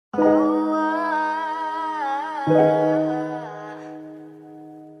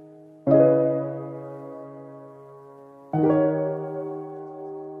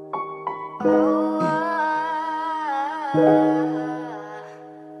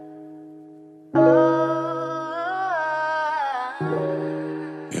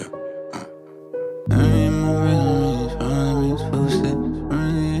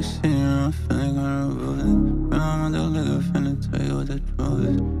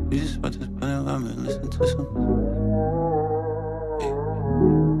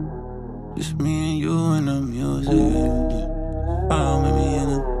Just me and you and the music. Follow me in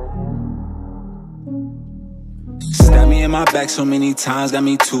it. Stab me in my back so many times, got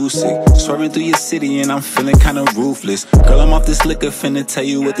me too sick. Swerving through your city and I'm feeling kinda ruthless. Girl, I'm off this liquor, finna tell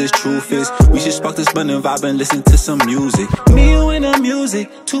you what this truth is. We should spark this blunt and vibe and listen to some music. Me, you, and the music,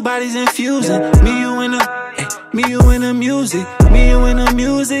 two bodies infusing. Me, you, and the music. Me, you, and the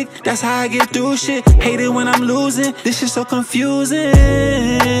music, that's how I get through shit. Hate it when I'm losing, this shit so confusing.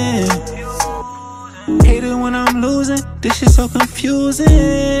 Hate it when I'm losing, this shit so confusing.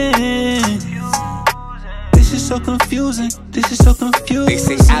 This is so confusing, this is so confusing. They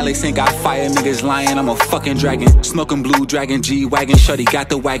say Alex ain't got fire, niggas lying, I'm a fucking dragon. Smoking blue dragon, G-Wagon, shorty got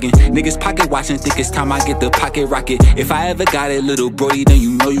the wagon. Niggas pocket watching, think it's time I get the pocket rocket. If I ever got it, little brody, then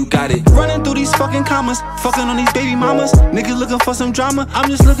you know you got it. Running through these fucking commas, fucking on these baby mamas. Niggas looking for some drama, I'm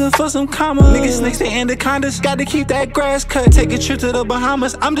just looking for some commas. Niggas snakes, they anacondas, gotta keep that grass cut. Take a trip to the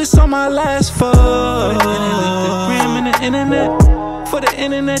Bahamas, I'm just on my last fuck. Gram in the internet. For the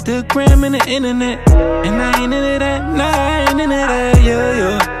internet, the gram and the internet. And I ain't into that, nah, I ain't into that,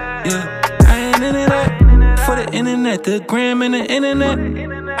 yeah. I ain't into that. For the internet, the gram and the internet.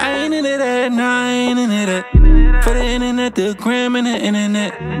 I ain't into that, nah, I ain't into that. For the internet, the gram and the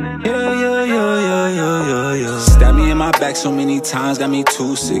internet. Yeah. Stab me in my back so many times, got me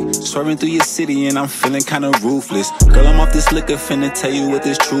too sick. Swerving through your city and I'm feeling kinda ruthless. Girl, I'm off this liquor, finna tell you what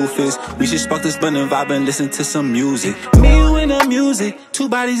this truth is. We should spark this blunt and vibe and listen to some music. Me, you, and the music, two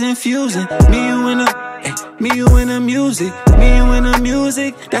bodies infusing. Me, you, and the music. Me, you, and the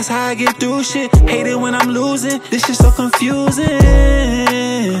music, that's how I get through shit. Hate it when I'm losing, this shit so confusing.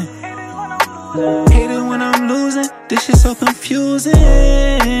 Hate it when I'm losing, this shit so confusing.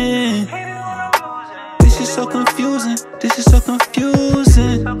 This is so confusing, this is so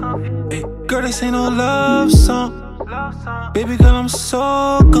confusing. Hey, girl, this ain't no love song. Baby girl, I'm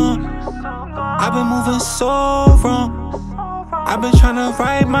so gone. I've been moving so wrong. I've been tryna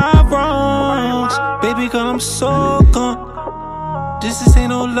right my wrongs. Baby girl, I'm so gone. This ain't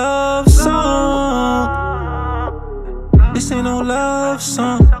no love song. This ain't no love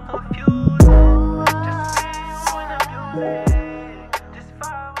song.